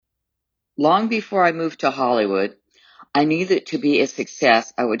Long before I moved to Hollywood, I knew that to be a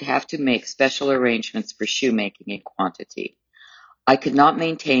success, I would have to make special arrangements for shoemaking in quantity. I could not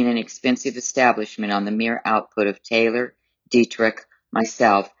maintain an expensive establishment on the mere output of Taylor, Dietrich,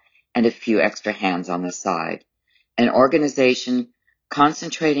 myself, and a few extra hands on the side. An organization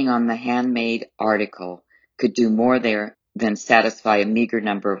concentrating on the handmade article could do more there than satisfy a meager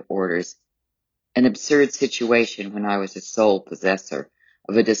number of orders, an absurd situation when I was the sole possessor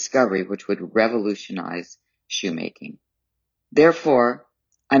of a discovery which would revolutionize shoemaking. Therefore,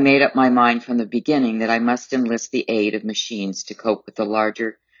 I made up my mind from the beginning that I must enlist the aid of machines to cope with the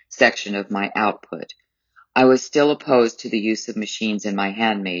larger section of my output. I was still opposed to the use of machines in my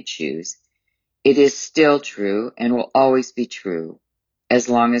handmade shoes. It is still true and will always be true, as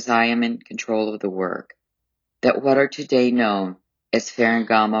long as I am in control of the work, that what are today known as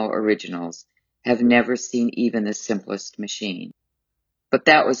Ferragamo originals have never seen even the simplest machine. But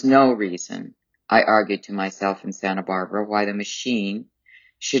that was no reason, I argued to myself in Santa Barbara, why the machine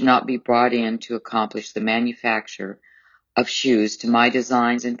should not be brought in to accomplish the manufacture of shoes to my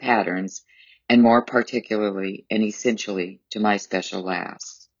designs and patterns, and more particularly and essentially to my special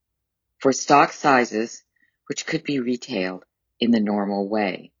lasts. For stock sizes, which could be retailed in the normal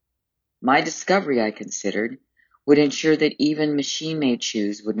way. My discovery, I considered, would ensure that even machine-made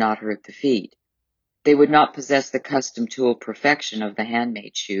shoes would not hurt the feet. They would not possess the custom tool perfection of the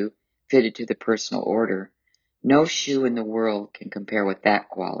handmade shoe fitted to the personal order. No shoe in the world can compare with that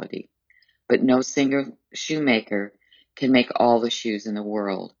quality, but no single shoemaker can make all the shoes in the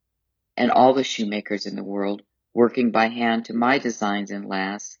world, and all the shoemakers in the world, working by hand to my designs and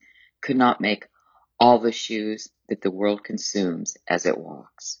lasts, could not make all the shoes that the world consumes as it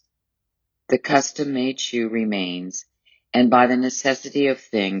walks. The custom-made shoe remains, and by the necessity of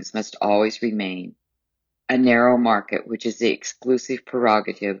things must always remain, a narrow market which is the exclusive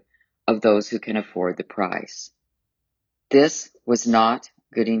prerogative of those who can afford the price. This was not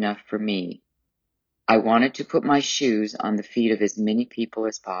good enough for me. I wanted to put my shoes on the feet of as many people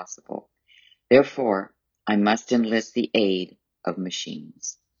as possible. Therefore, I must enlist the aid of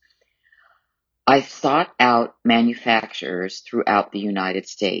machines. I sought out manufacturers throughout the United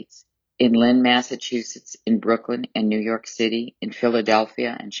States, in Lynn, Massachusetts, in Brooklyn and New York City, in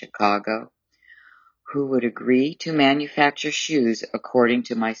Philadelphia and Chicago, who would agree to manufacture shoes according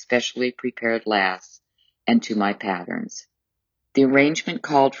to my specially prepared lasts and to my patterns. The arrangement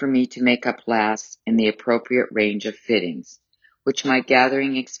called for me to make up lasts in the appropriate range of fittings, which my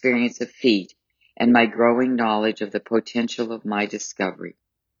gathering experience of feet and my growing knowledge of the potential of my discovery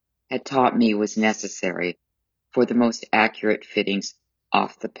had taught me was necessary for the most accurate fittings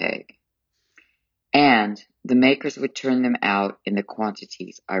off the peg. And the makers would turn them out in the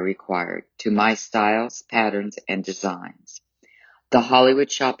quantities I required to my styles, patterns, and designs. The Hollywood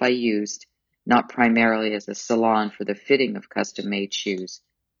shop I used, not primarily as a salon for the fitting of custom-made shoes,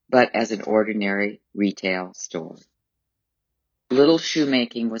 but as an ordinary retail store. Little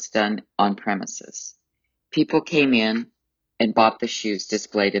shoemaking was done on premises. People came in and bought the shoes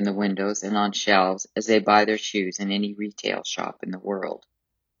displayed in the windows and on shelves as they buy their shoes in any retail shop in the world.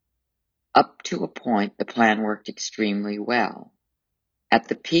 Up to a point, the plan worked extremely well. At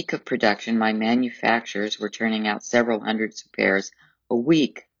the peak of production, my manufacturers were turning out several hundreds of pairs a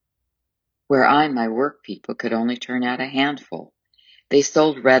week, where I and my work people could only turn out a handful. They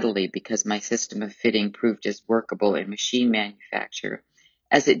sold readily because my system of fitting proved as workable in machine manufacture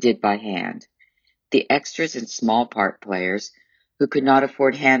as it did by hand. The extras and small part players who could not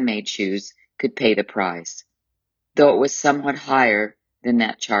afford handmade shoes could pay the price, though it was somewhat higher than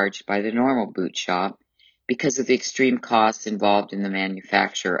that charged by the normal boot shop because of the extreme costs involved in the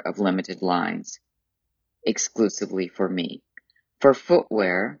manufacture of limited lines, exclusively for me. For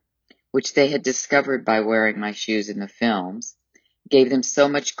footwear, which they had discovered by wearing my shoes in the films, gave them so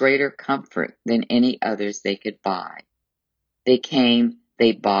much greater comfort than any others they could buy. They came,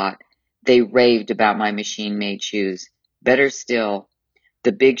 they bought, they raved about my machine-made shoes. Better still,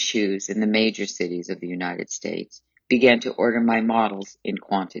 the big shoes in the major cities of the United States began to order my models in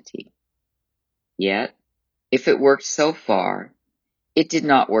quantity. Yet, if it worked so far, it did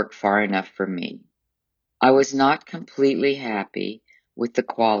not work far enough for me. I was not completely happy with the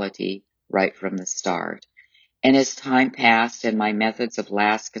quality right from the start, and as time passed and my methods of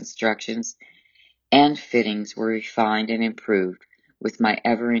last constructions and fittings were refined and improved with my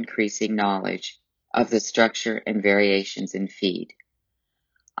ever-increasing knowledge of the structure and variations in feet,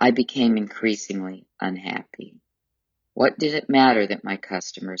 I became increasingly unhappy. What did it matter that my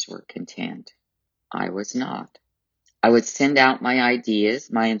customers were content? I was not. I would send out my ideas,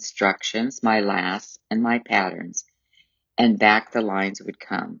 my instructions, my lasts, and my patterns, and back the lines would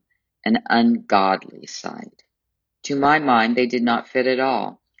come, an ungodly sight. To my mind, they did not fit at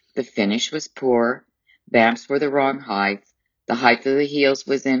all. The finish was poor, vamps were the wrong height, the height of the heels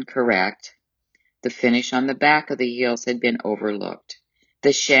was incorrect, the finish on the back of the heels had been overlooked.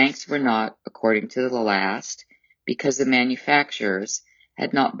 The shanks were not according to the last, because the manufacturers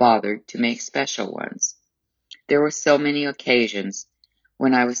had not bothered to make special ones. There were so many occasions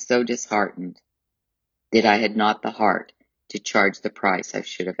when I was so disheartened that I had not the heart to charge the price I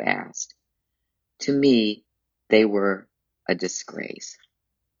should have asked. To me, they were a disgrace.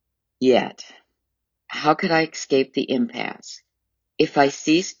 Yet, how could I escape the impasse? If I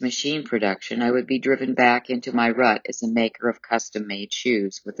ceased machine production, I would be driven back into my rut as a maker of custom-made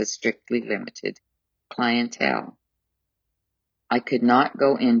shoes with a strictly limited clientele. I could not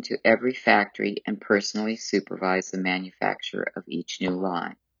go into every factory and personally supervise the manufacture of each new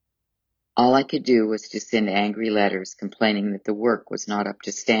line. All I could do was to send angry letters complaining that the work was not up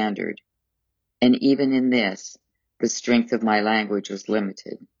to standard. And even in this, the strength of my language was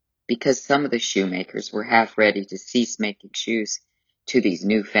limited, because some of the shoemakers were half ready to cease making shoes to these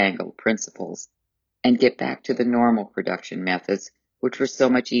newfangled principles and get back to the normal production methods, which were so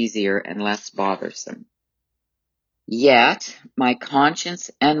much easier and less bothersome. Yet, my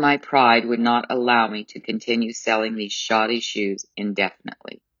conscience and my pride would not allow me to continue selling these shoddy shoes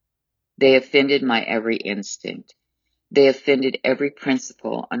indefinitely. They offended my every instinct. They offended every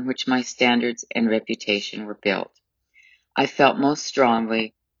principle on which my standards and reputation were built. I felt most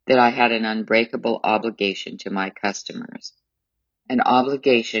strongly that I had an unbreakable obligation to my customers, an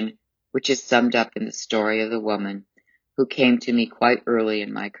obligation which is summed up in the story of the woman who came to me quite early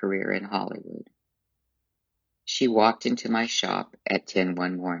in my career in Hollywood. She walked into my shop at 10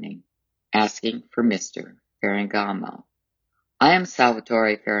 one morning, asking for Mr. Ferragamo. I am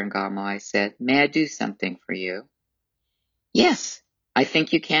Salvatore Ferragamo, I said. May I do something for you? Yes, I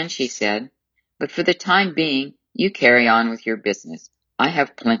think you can, she said. But for the time being, you carry on with your business. I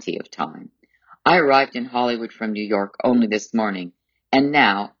have plenty of time. I arrived in Hollywood from New York only this morning, and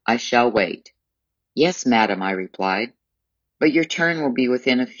now I shall wait. Yes, madam, I replied. But your turn will be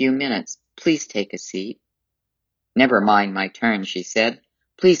within a few minutes. Please take a seat. Never mind my turn, she said.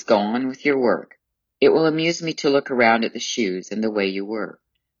 Please go on with your work. It will amuse me to look around at the shoes and the way you work.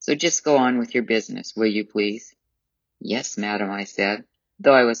 So just go on with your business, will you please? Yes, madam, I said,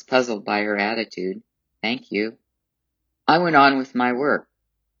 though I was puzzled by her attitude. Thank you. I went on with my work.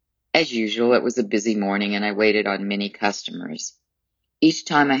 As usual, it was a busy morning, and I waited on many customers. Each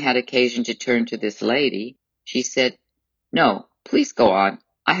time I had occasion to turn to this lady, she said, No, please go on.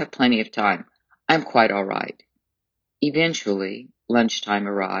 I have plenty of time. I'm quite all right. Eventually, lunchtime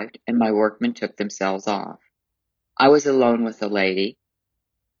arrived, and my workmen took themselves off. I was alone with the lady,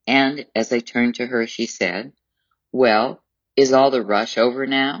 and as I turned to her, she said, Well, is all the rush over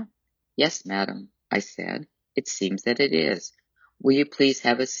now? Yes, madam, I said. It seems that it is. Will you please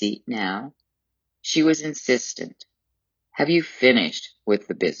have a seat now? She was insistent. Have you finished with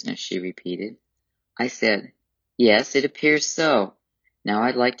the business? She repeated. I said, Yes, it appears so. Now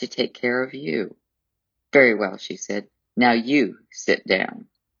I'd like to take care of you. Very well, she said. Now you sit down.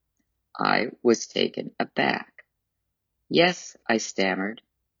 I was taken aback. Yes, I stammered.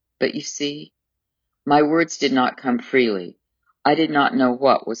 But you see, my words did not come freely. I did not know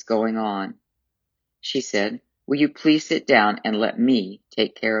what was going on. She said, Will you please sit down and let me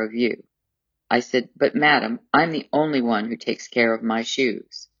take care of you? I said, But madam, I'm the only one who takes care of my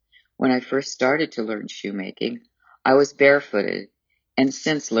shoes. When I first started to learn shoemaking, I was barefooted and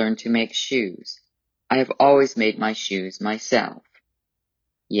since learned to make shoes. I have always made my shoes myself.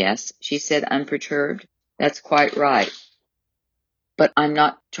 Yes, she said unperturbed, that's quite right. But I'm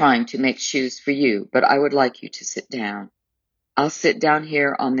not trying to make shoes for you, but I would like you to sit down. I'll sit down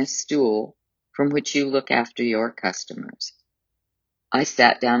here on this stool from which you look after your customers. I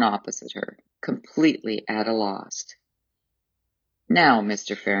sat down opposite her, completely at a loss. Now,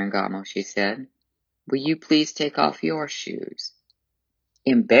 Mr. Ferragamo, she said, will you please take off your shoes?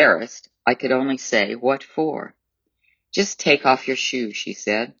 Embarrassed, I could only say, What for? Just take off your shoes, she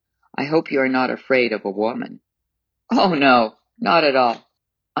said. I hope you are not afraid of a woman. Oh, no, not at all.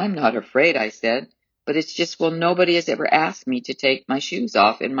 I'm not afraid, I said, but it's just, well, nobody has ever asked me to take my shoes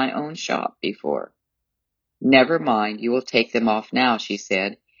off in my own shop before. Never mind, you will take them off now, she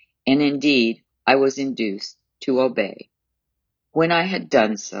said, and indeed I was induced to obey. When I had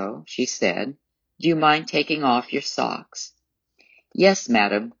done so, she said, Do you mind taking off your socks? Yes,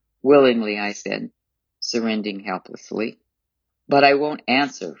 madam, willingly, I said, surrendering helplessly. But I won't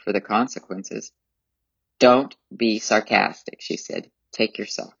answer for the consequences. Don't be sarcastic, she said. Take your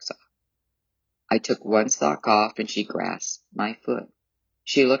socks off. I took one sock off, and she grasped my foot.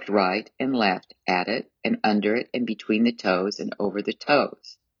 She looked right and left at it and under it and between the toes and over the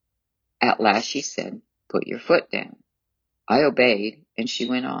toes. At last she said, "Put your foot down." I obeyed, and she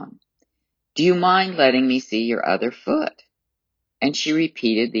went on, "Do you mind letting me see your other foot?" And she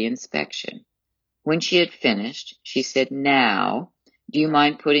repeated the inspection. When she had finished, she said, "Now, do you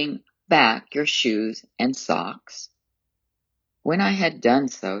mind putting back your shoes and socks?" When I had done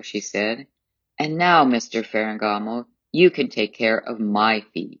so, she said, "And now, Mr. Ferragamo, you can take care of my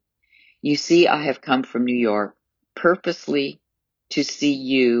feet. You see, I have come from New York purposely to see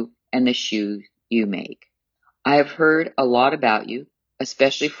you and the shoes you make. I have heard a lot about you,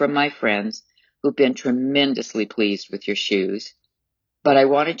 especially from my friends who've been tremendously pleased with your shoes. But I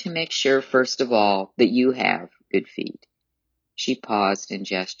wanted to make sure, first of all, that you have good feet." She paused and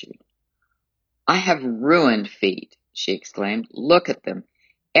gestured. "I have ruined feet," she exclaimed. "Look at them.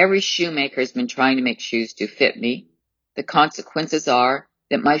 Every shoemaker has been trying to make shoes to fit me. The consequences are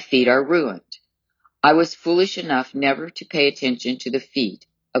that my feet are ruined. I was foolish enough never to pay attention to the feet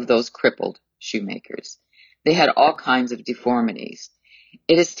of those crippled shoemakers. They had all kinds of deformities.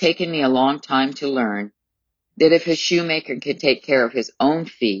 It has taken me a long time to learn that if a shoemaker can take care of his own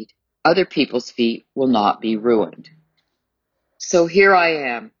feet, other people's feet will not be ruined. So here I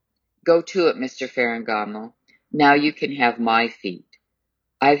am. Go to it, Mr. Ferragamo. Now you can have my feet."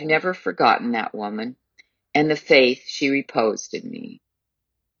 I've never forgotten that woman and the faith she reposed in me.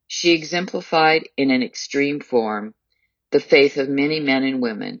 She exemplified in an extreme form the faith of many men and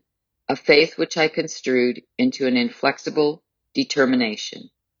women, a faith which I construed into an inflexible determination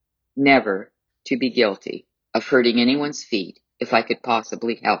never to be guilty of hurting anyone's feet if I could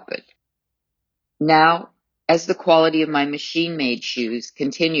possibly help it. Now, as the quality of my machine-made shoes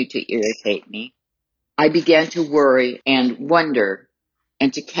continued to irritate me, I began to worry and wonder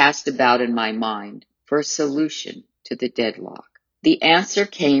and to cast about in my mind for a solution to the deadlock. The answer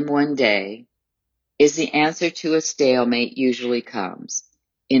came one day, as the answer to a stalemate usually comes,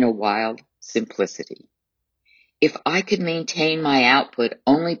 in a wild simplicity. If I could maintain my output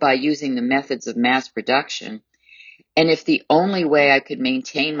only by using the methods of mass production, and if the only way I could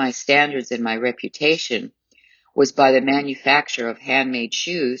maintain my standards and my reputation was by the manufacture of handmade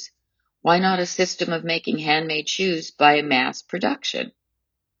shoes, why not a system of making handmade shoes by a mass production?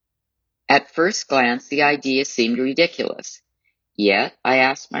 At first glance, the idea seemed ridiculous. Yet, I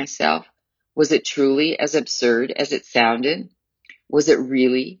asked myself, was it truly as absurd as it sounded? Was it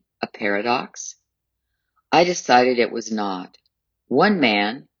really a paradox? I decided it was not. One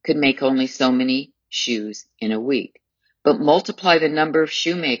man could make only so many shoes in a week, but multiply the number of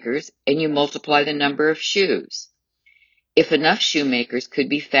shoemakers and you multiply the number of shoes. If enough shoemakers could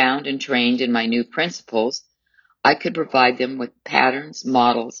be found and trained in my new principles, I could provide them with patterns,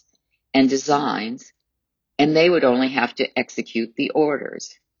 models, and designs, and they would only have to execute the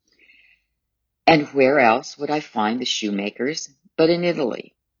orders. And where else would I find the shoemakers but in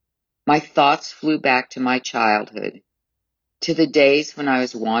Italy? My thoughts flew back to my childhood, to the days when I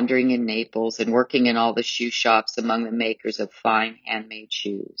was wandering in Naples and working in all the shoe shops among the makers of fine handmade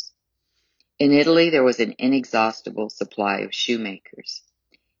shoes. In Italy, there was an inexhaustible supply of shoemakers.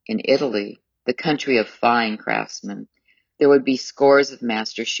 In Italy, the country of fine craftsmen, there would be scores of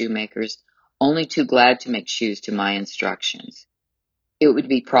master shoemakers only too glad to make shoes to my instructions. It would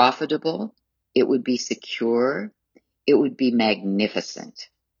be profitable, it would be secure, it would be magnificent.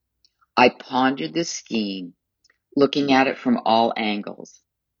 I pondered the scheme, looking at it from all angles.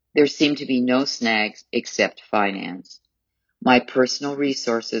 There seemed to be no snags except finance. My personal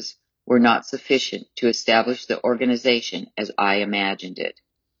resources were not sufficient to establish the organization as I imagined it.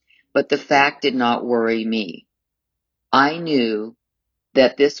 But the fact did not worry me. I knew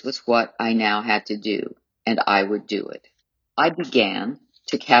that this was what I now had to do, and I would do it. I began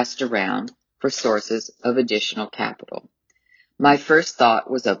to cast around for sources of additional capital. My first thought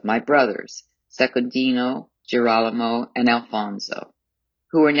was of my brothers, Secundino, Girolamo, and Alfonso,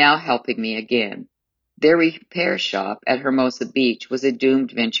 who were now helping me again. Their repair shop at Hermosa Beach was a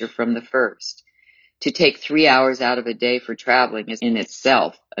doomed venture from the first. To take 3 hours out of a day for traveling is in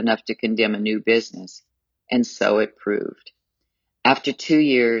itself enough to condemn a new business, and so it proved. After 2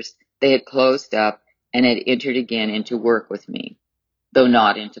 years, they had closed up and had entered again into work with me, though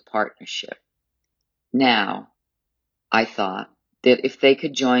not into partnership. Now, I thought that if they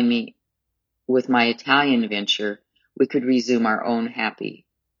could join me with my Italian venture, we could resume our own happy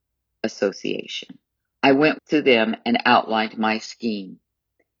association. I went to them and outlined my scheme.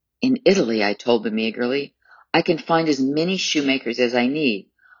 In Italy, I told them eagerly, I can find as many shoemakers as I need.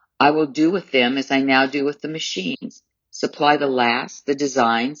 I will do with them as I now do with the machines, supply the lasts, the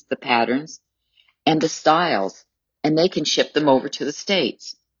designs, the patterns, and the styles. and they can ship them over to the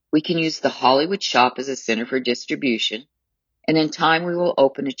States. We can use the Hollywood shop as a center for distribution, and in time we will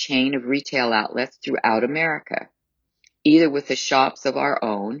open a chain of retail outlets throughout America, either with the shops of our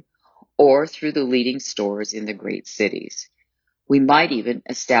own or through the leading stores in the great cities. We might even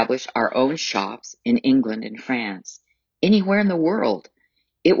establish our own shops in England and France, anywhere in the world.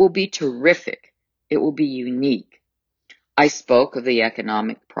 It will be terrific. It will be unique. I spoke of the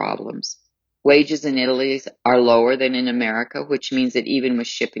economic problems. Wages in Italy are lower than in America, which means that even with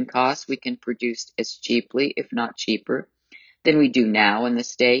shipping costs, we can produce as cheaply, if not cheaper, than we do now in the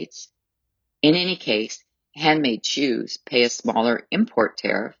States. In any case, handmade shoes pay a smaller import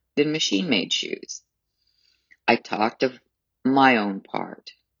tariff than machine-made shoes. I talked of my own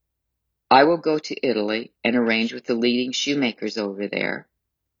part. I will go to Italy and arrange with the leading shoemakers over there,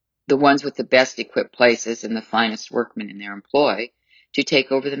 the ones with the best equipped places and the finest workmen in their employ, to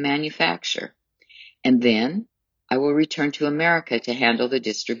take over the manufacture. And then I will return to America to handle the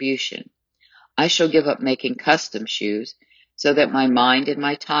distribution. I shall give up making custom shoes so that my mind and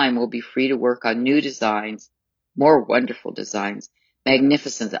my time will be free to work on new designs, more wonderful designs,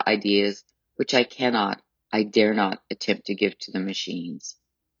 magnificent ideas, which I dare not attempt to give to the machines.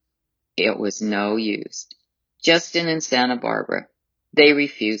 It was no use. Justin and Santa Barbara, they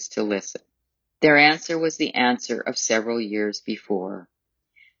refused to listen. Their answer was the answer of several years before.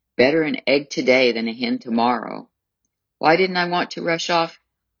 Better an egg today than a hen tomorrow. Why didn't I want to rush off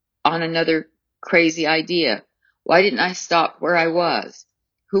on another crazy idea? Why didn't I stop where I was?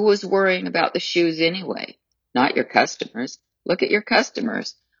 Who was worrying about the shoes anyway? Not your customers. Look at your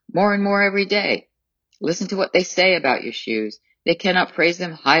customers. More and more every day. Listen to what they say about your shoes. They cannot praise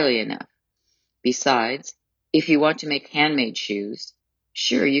them highly enough. Besides, if you want to make handmade shoes,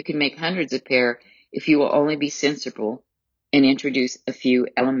 sure, you can make hundreds of pair if you will only be sensible and introduce a few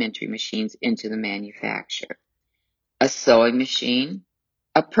elementary machines into the manufacture. A sewing machine,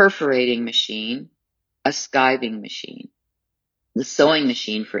 a perforating machine, a skiving machine. The sewing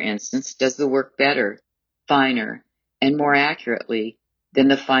machine, for instance, does the work better, finer, and more accurately than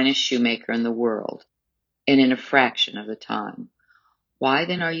the finest shoemaker in the world, and in a fraction of the time. Why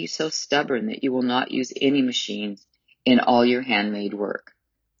then are you so stubborn that you will not use any machines in all your handmade work?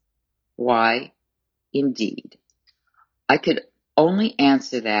 Why, indeed? I could only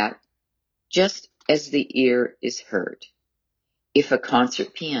answer that just as the ear is hurt. If a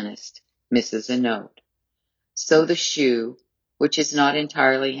concert pianist misses a note, so the shoe, which is not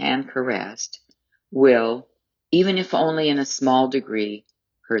entirely hand-caressed, will, even if only in a small degree,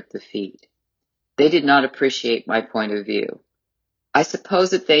 hurt the feet. They did not appreciate my point of view. I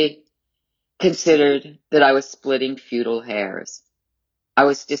suppose that they considered that I was splitting futile hairs. I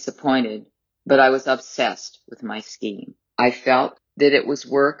was disappointed, but I was obsessed with my scheme. I felt that it was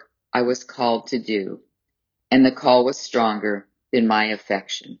work I was called to do, and the call was stronger than my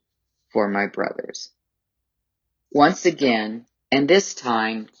affection for my brothers. Once again, and this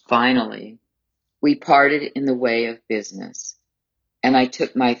time, finally, we parted in the way of business, and I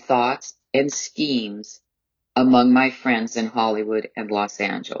took my thoughts and schemes among my friends in Hollywood and Los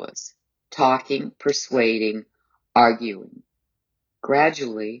Angeles, talking, persuading, arguing.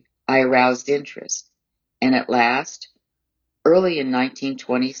 Gradually, I aroused interest, and at last, early in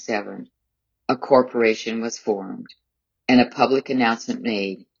 1927, a corporation was formed, and a public announcement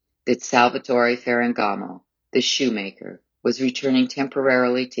made that Salvatore Ferragamo, the shoemaker, was returning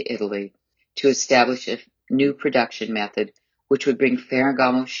temporarily to Italy to establish a new production method which would bring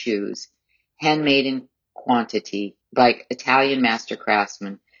Ferragamo shoes, handmade in quantity by Italian master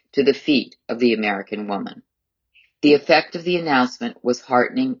craftsmen, to the feet of the American woman. The effect of the announcement was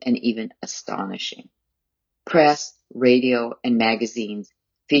heartening and even astonishing. Press, radio, and magazines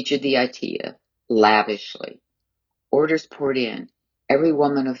featured the idea lavishly. Orders poured in. Every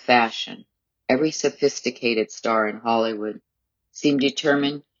woman of fashion, every sophisticated star in Hollywood seemed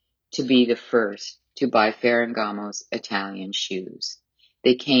determined to be the first to buy Ferragamo's Italian shoes.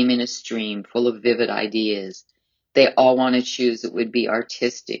 They came in a stream full of vivid ideas. They all wanted shoes that would be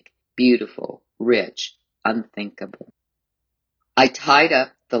artistic, beautiful, rich, unthinkable. I tied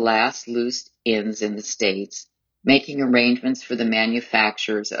up the last loose ends in the States, making arrangements for the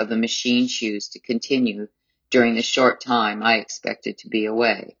manufacturers of the machine shoes to continue during the short time I expected to be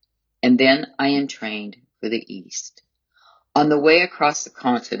away, and then I entrained for the East. On the way across the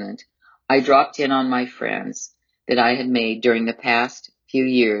continent, I dropped in on my friends that I had made during the past few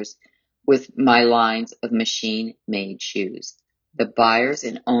years with my lines of machine-made shoes, the buyers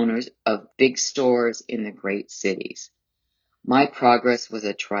and owners of big stores in the great cities. My progress was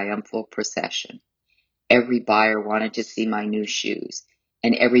a triumphal procession. Every buyer wanted to see my new shoes,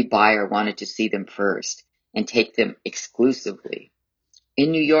 and every buyer wanted to see them first, and take them exclusively.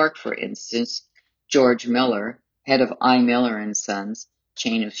 In New York, for instance, George Miller, head of I. Miller and Sons,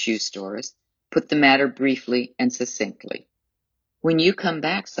 chain of shoe stores, put the matter briefly and succinctly. "When you come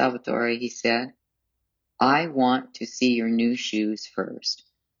back, Salvatore," he said, "I want to see your new shoes first.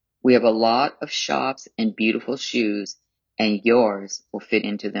 We have a lot of shops and beautiful shoes, and yours will fit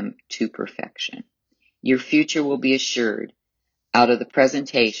into them to perfection. Your future will be assured out of the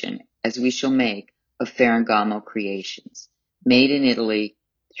presentation, as we shall make, of Ferragamo creations, made in Italy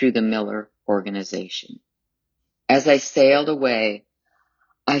through the Miller organization." As I sailed away,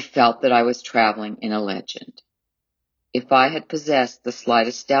 I felt that I was traveling in a legend. If I had possessed the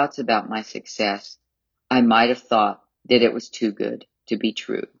slightest doubts about my success, I might have thought that it was too good to be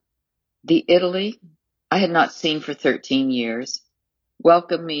true. The Italy I had not seen for 13 years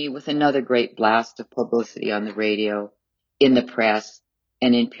welcomed me with another great blast of publicity on the radio, in the press,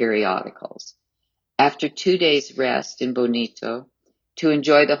 and in periodicals. After 2 days' rest in Bonito, to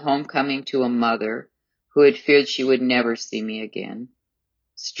enjoy the homecoming to a mother who had feared she would never see me again,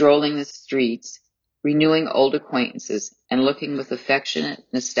 strolling the streets, renewing old acquaintances, and looking with affectionate,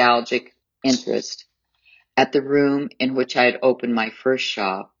 nostalgic interest at the room in which I had opened my first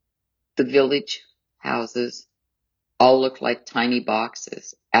shop, the village houses all looked like tiny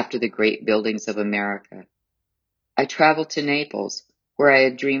boxes after the great buildings of America. I traveled to Naples, where I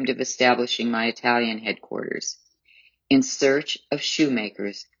had dreamed of establishing my Italian headquarters, in search of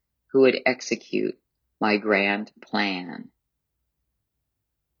shoemakers who would execute my grand plan.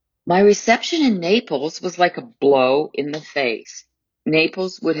 My reception in Naples was like a blow in the face.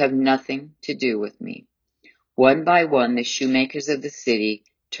 Naples would have nothing to do with me. One by one, the shoemakers of the city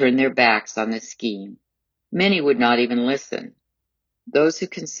turned their backs on the scheme. Many would not even listen. Those who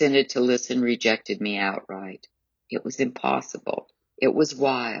consented to listen rejected me outright. It was impossible. It was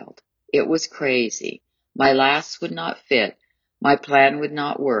wild. It was crazy. My lasts would not fit. My plan would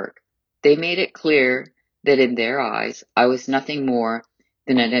not work. They made it clear that in their eyes I was nothing more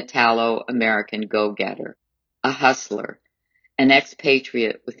than an Italo-American go-getter, a hustler, an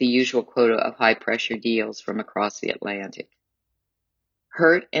expatriate with the usual quota of high-pressure deals from across the Atlantic.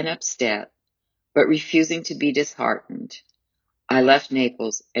 Hurt and upset, but refusing to be disheartened, I left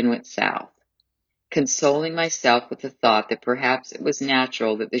Naples and went south, consoling myself with the thought that perhaps it was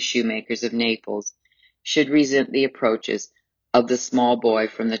natural that the shoemakers of Naples should resent the approaches of the small boy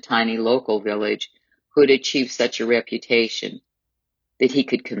from the tiny local village who had achieved such a reputation that he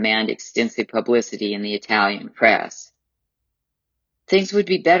could command extensive publicity in the Italian press. Things would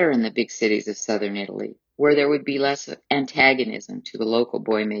be better in the big cities of southern Italy, where there would be less antagonism to the local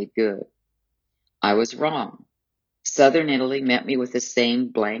boy made good. I was wrong. Southern Italy met me with the same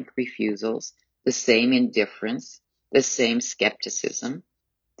blank refusals, the same indifference, the same skepticism,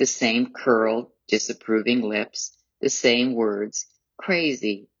 the same curled, disapproving lips, the same words: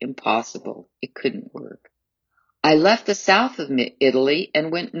 crazy, impossible, it couldn't work. I left the south of Italy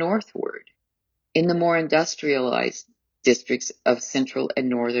and went northward. In the more industrialized districts of central and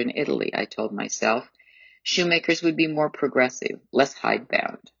northern Italy, I told myself, shoemakers would be more progressive, less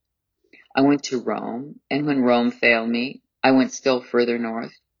hidebound. I went to Rome, and when Rome failed me, I went still further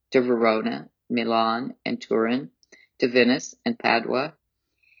north, to Verona, Milan, and Turin, to Venice and Padua.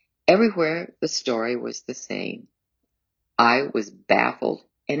 Everywhere the story was the same. I was baffled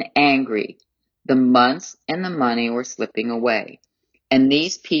and angry. The months and the money were slipping away, and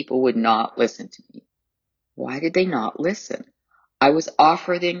these people would not listen to me. Why did they not listen? I was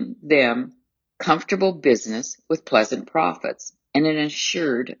offering them comfortable business with pleasant profits and an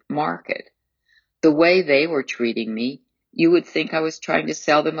assured market. The way they were treating me, you would think I was trying to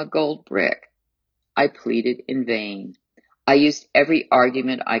sell them a gold brick. I pleaded in vain. I used every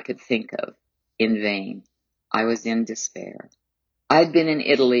argument I could think of, in vain. I was in despair. I'd been in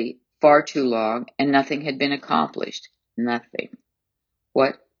Italy far too long, and nothing had been accomplished. Nothing.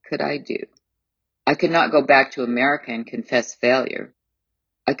 What could I do? I could not go back to America and confess failure.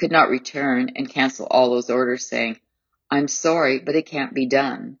 I could not return and cancel all those orders saying, "I'm sorry, but it can't be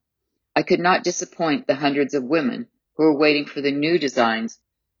done." I could not disappoint the hundreds of women who were waiting for the new designs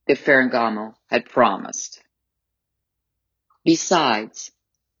that Ferragamo had promised. Besides,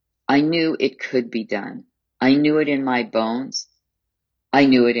 I knew it could be done. I knew it in my bones. I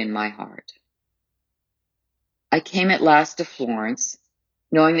knew it in my heart. I came at last to Florence,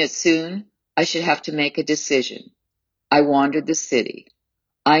 knowing that soon I should have to make a decision. I wandered the city.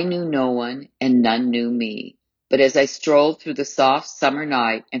 I knew no one, and none knew me. But as I strolled through the soft summer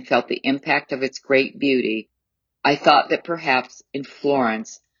night and felt the impact of its great beauty, I thought that perhaps in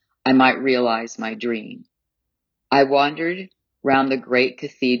Florence I might realize my dream. I wandered round the great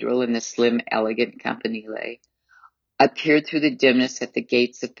cathedral in the slim, elegant Campanile. I peered through the dimness at the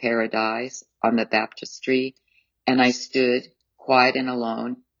gates of paradise on the baptistry, and I stood, quiet and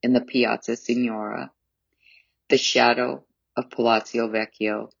alone, in the Piazza Signora, the shadow of Palazzo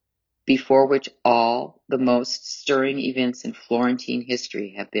Vecchio, before which all the most stirring events in Florentine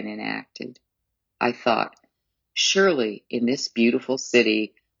history have been enacted. I thought, surely in this beautiful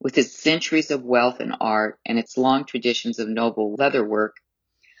city, with its centuries of wealth and art and its long traditions of noble leatherwork,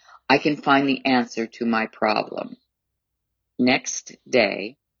 I can find the answer to my problem. Next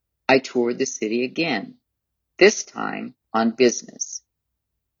day, I toured the city again, this time on business,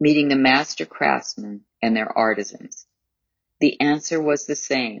 meeting the master craftsmen and their artisans. The answer was the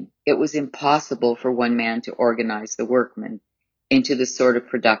same. It was impossible for one man to organize the workmen into the sort of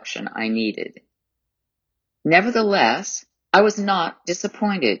production I needed. Nevertheless, I was not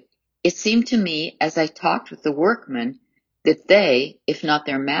disappointed. It seemed to me, as I talked with the workmen, that they, if not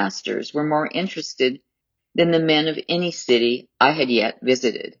their masters, were more interested than the men of any city I had yet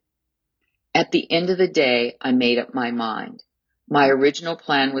visited. At the end of the day, I made up my mind. My original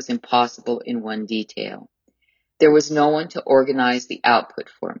plan was impossible in one detail. There was no one to organize the output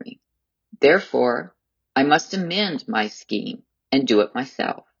for me. Therefore, I must amend my scheme and do it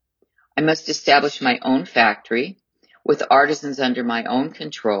myself. I must establish my own factory with artisans under my own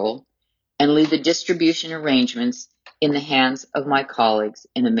control and leave the distribution arrangements in the hands of my colleagues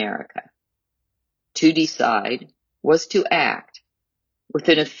in America. To decide was to act.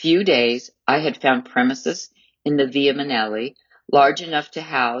 Within a few days, I had found premises in the Via Manelli large enough to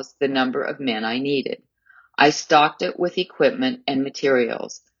house the number of men I needed. I stocked it with equipment and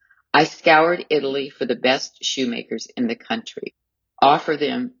materials. I scoured Italy for the best shoemakers in the country, offered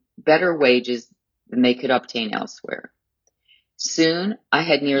them better wages than they could obtain elsewhere. Soon I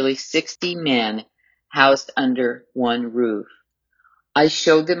had nearly 60 men housed under one roof. I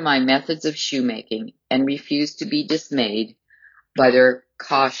showed them my methods of shoemaking and refused to be dismayed by their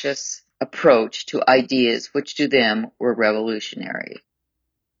cautious approach to ideas which to them were revolutionary.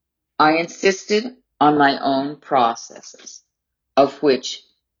 I insisted on my own processes, of which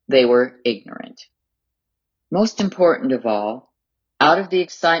they were ignorant. Most important of all, out of the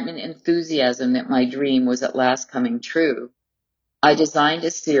excitement and enthusiasm that my dream was at last coming true, I designed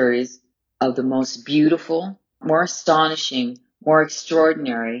a series of the most beautiful, more astonishing, more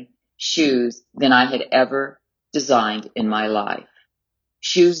extraordinary shoes than I had ever designed in my life.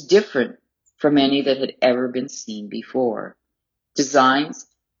 Shoes different from any that had ever been seen before. Designs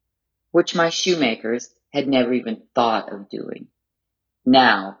which my shoemakers had never even thought of doing.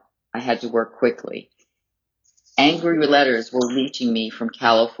 Now I had to work quickly. Angry letters were reaching me from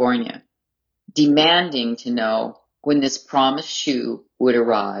California, demanding to know when this promised shoe would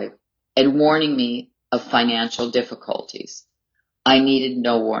arrive and warning me of financial difficulties. I needed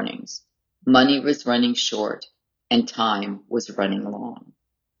no warnings. Money was running short and time was running long.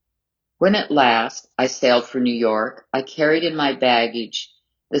 When at last I sailed for New York, I carried in my baggage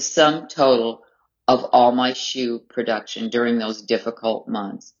the sum total of all my shoe production during those difficult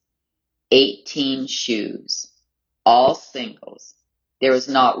months. 18 shoes, all singles. There was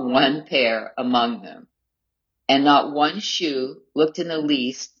not one pair among them, and not one shoe looked in the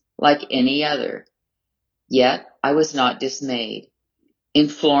least like any other. Yet I was not dismayed. In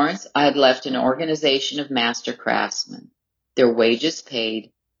Florence, I had left an organization of master craftsmen, their wages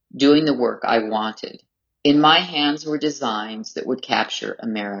paid, doing the work I wanted. In my hands were designs that would capture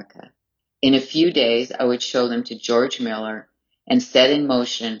America. In a few days, I would show them to George Miller and set in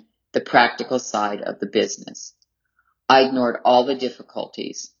motion the practical side of the business. I ignored all the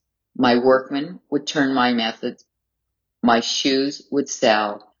difficulties. My workmen would turn my methods, my shoes would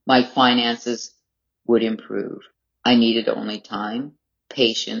sell, my finances would improve. I needed only time,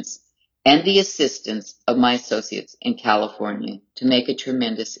 patience, and the assistance of my associates in California to make a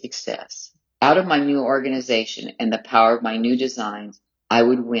tremendous success. Out of my new organization and the power of my new designs, I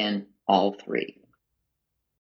would win all three.